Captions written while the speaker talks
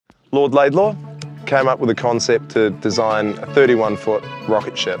Lord Laidlaw came up with a concept to design a 31-foot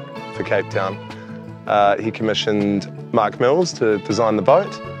rocket ship for Cape Town. He commissioned Mark Mills to design the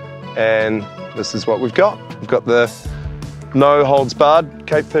boat, and this is what we've got. We've got the no holds barred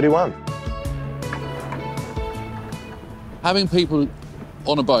Cape 31. Having people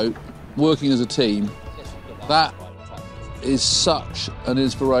on a boat working as a team, that is such an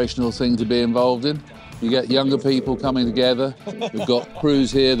inspirational thing to be involved in. You get younger people coming together. We've got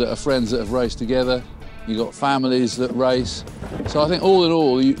crews here that are friends that have raced together. You've got families that race. So I think all in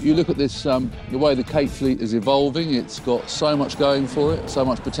all, you look at this, the way the Cape fleet is evolving, it's got so much going for it, so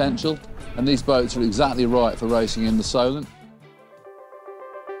much potential, and these boats are exactly right for racing in the Solent.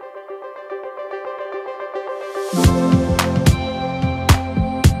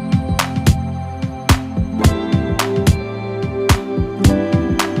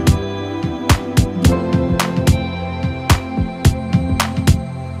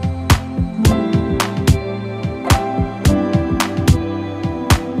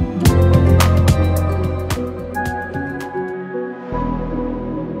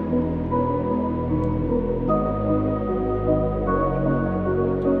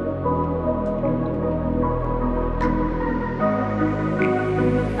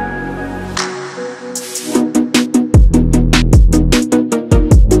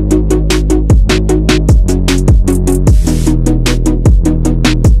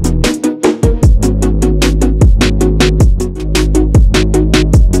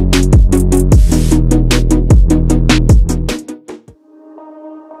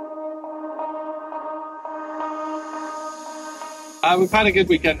 We've had a good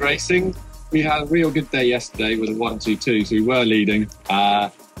weekend racing. We had a real good day yesterday with a 1-2-2, so we were leading.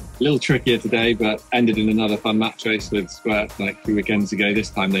 A little trickier today, but ended in another fun match race with Squirt like 2 weekends ago. This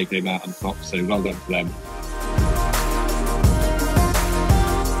time they came out on top, so well done to them.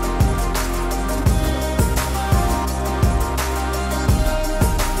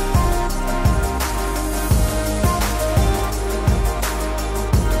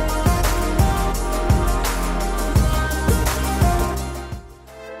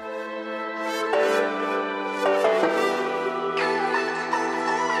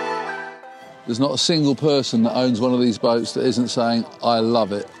 There's not a single person that owns one of these boats that isn't saying, I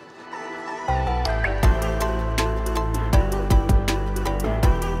love it.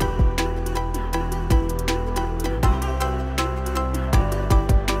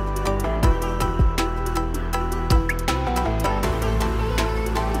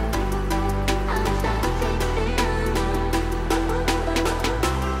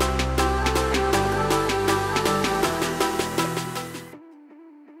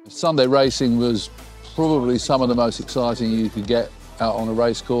 Sunday racing was probably some of the most exciting you could get out on a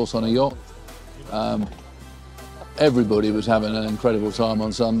race course on a yacht. Everybody was having an incredible time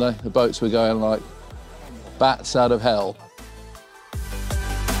on Sunday. The boats were going like bats out of hell.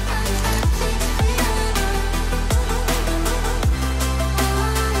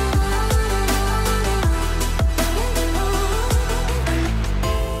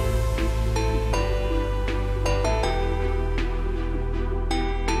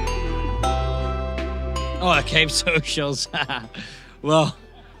 Oh, the Cape socials. Well,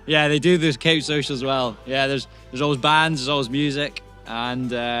 yeah, they do those Cape socials well. Yeah, there's always bands, there's always music, and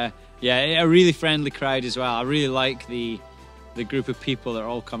yeah, a really friendly crowd as well. I really like the group of people that are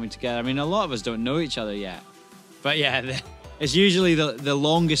all coming together. I mean, a lot of us don't know each other yet, but yeah, it's usually the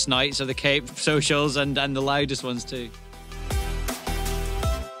longest nights of the Cape socials and the loudest ones too.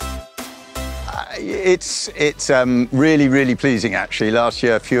 It's really, really pleasing actually. Last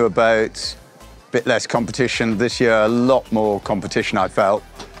year, fewer boats, bit less competition. This year, a lot more competition, I felt.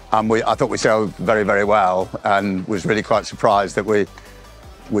 I thought we sailed very, very well and was really quite surprised that we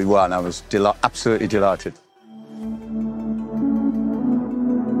won. I was absolutely delighted.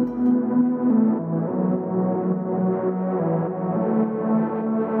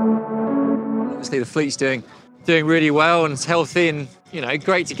 Obviously, the fleet's doing really well and it's healthy, and you know,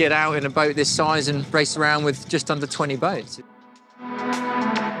 great to get out in a boat this size and race around with just under 20 boats.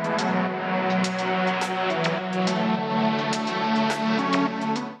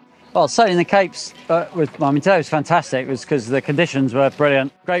 Well, sailing the Capes with today was fantastic. It was because the conditions were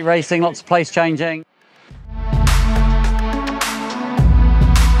brilliant. Great racing, lots of place changing.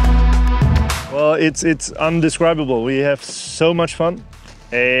 Well, it's undescribable. We have so much fun.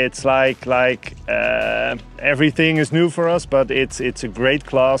 It's like everything is new for us, but it's a great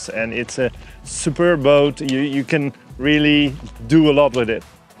class and it's a superb boat. You can really do a lot with it.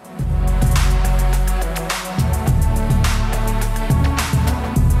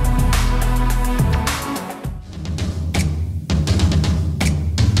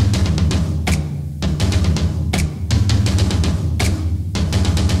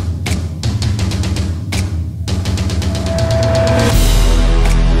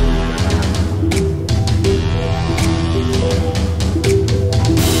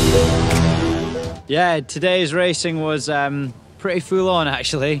 Yeah, today's racing was pretty full on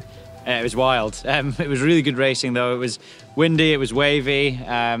actually. It was wild. It was really good racing though. It was windy, it was wavy.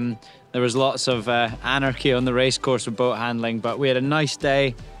 There was lots of anarchy on the race course with boat handling, but we had a nice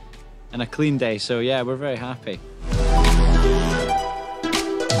day and a clean day. So yeah, we're very happy.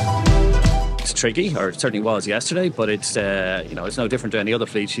 It's tricky, or it certainly was yesterday, but it's you know, it's no different to any other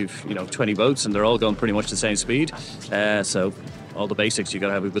fleet. You've 20 boats and they're all going pretty much the same speed. So all the basics, you've got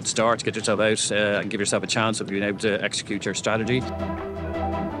to have a good start, get yourself out and give yourself a chance of being able to execute your strategy.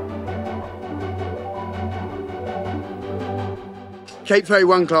 Cape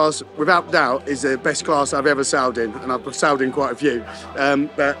 31 class, without doubt, is the best class I've ever sailed in, and I've sailed in quite a few.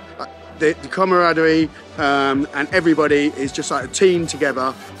 But the camaraderie and everybody is just like a team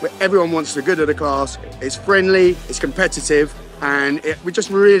together, where everyone wants the good of the class. It's friendly, it's competitive, and we just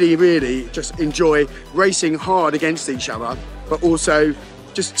really just enjoy racing hard against each other, but also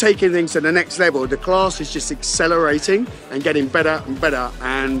just taking things to the next level. The class is just accelerating and getting better and better,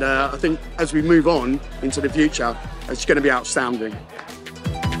 and I think as we move on into the future, it's going to be outstanding.